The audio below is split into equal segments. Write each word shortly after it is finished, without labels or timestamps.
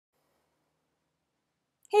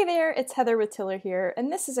Hey there, it's Heather with Tiller here, and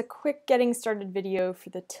this is a quick getting started video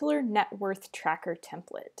for the Tiller Net Worth Tracker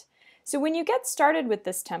template. So when you get started with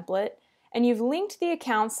this template, and you've linked the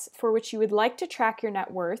accounts for which you would like to track your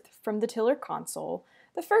net worth from the Tiller console,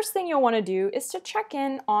 the first thing you'll want to do is to check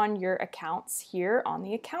in on your accounts here on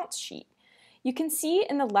the accounts sheet. You can see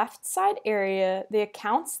in the left side area the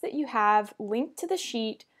accounts that you have linked to the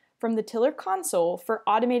sheet from the Tiller console for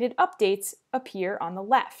automated updates appear on the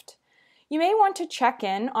left. You may want to check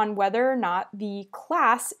in on whether or not the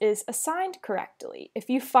class is assigned correctly. If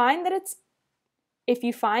you find that it's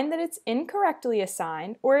incorrectly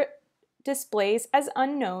assigned or it displays as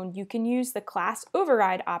unknown, you can use the class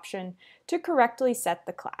override option to correctly set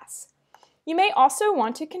the class. You may also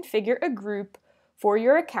want to configure a group for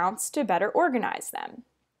your accounts to better organize them.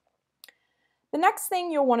 The next thing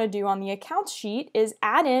you'll want to do on the accounts sheet is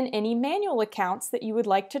add in any manual accounts that you would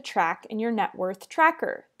like to track in your net worth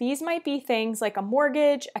tracker. These might be things like a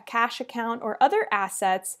mortgage, a cash account, or other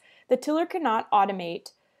assets that Tiller cannot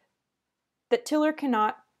automate.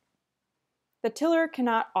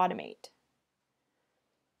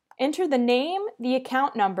 Enter the name, the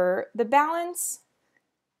account number, the balance,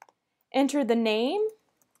 enter the name,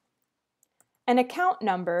 an account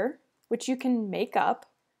number, which you can make up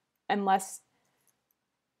unless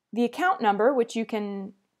the account number, which you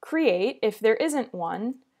can create if there isn't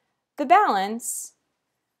one, the balance,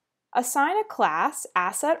 assign a class,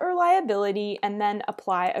 asset or liability, and then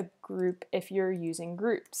apply a group if you're using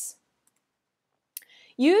groups.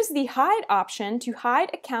 Use the hide option to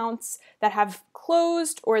hide accounts that have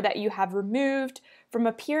closed or that you have removed from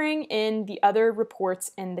appearing in the other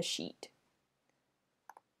reports in the sheet.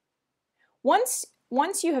 Once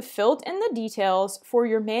you have filled in the details for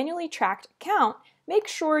your manually tracked account, make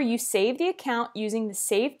sure you save the account using the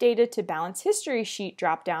Save Data to Balance History sheet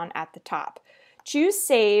dropdown at the top. Choose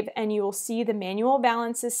Save and you will see the manual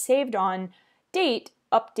balances saved on Date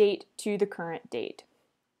update to the current date.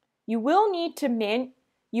 You will need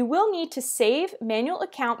to save manual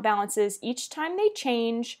account balances each time they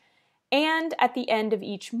change and at the end of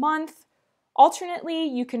each month. Alternately,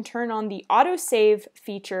 you can turn on the Auto Save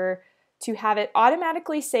feature to have it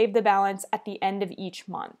automatically save the balance at the end of each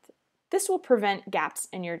month. This will prevent gaps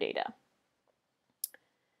in your data.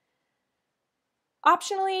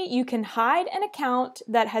 Optionally, you can hide an account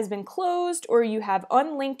that has been closed or you have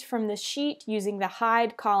unlinked from the sheet using the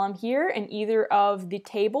Hide column here in either of the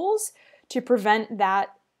tables to prevent that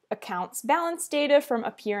account's balance data from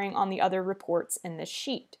appearing on the other reports in this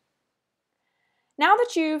sheet. Now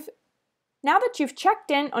that you've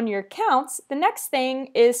checked in on your accounts, the next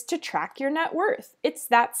thing is to track your net worth. It's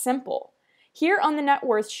that simple. Here on the net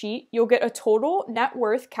worth sheet, you'll get a total net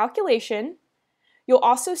worth calculation. You'll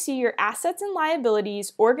also see your assets and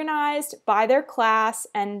liabilities organized by their class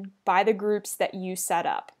and by the groups that you set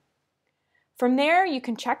up. From there, you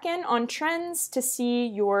can check in on trends to see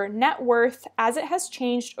your net worth as it has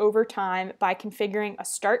changed over time by configuring a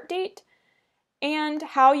start date and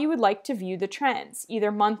how you would like to view the trends,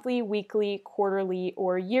 either monthly, weekly, quarterly,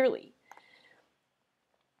 or yearly.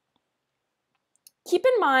 Keep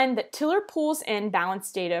in mind that Tiller pulls in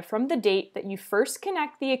balance data from the date that you first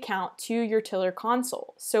connect the account to your Tiller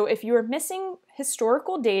console. So if you are missing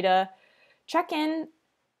historical data, check in.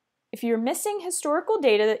 If you're missing historical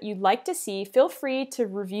data that you'd like to see, feel free to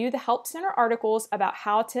review the Help Center articles about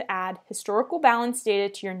how to add historical balance data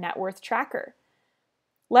to your net worth tracker.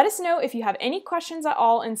 Let us know if you have any questions at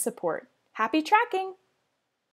all in support. Happy tracking!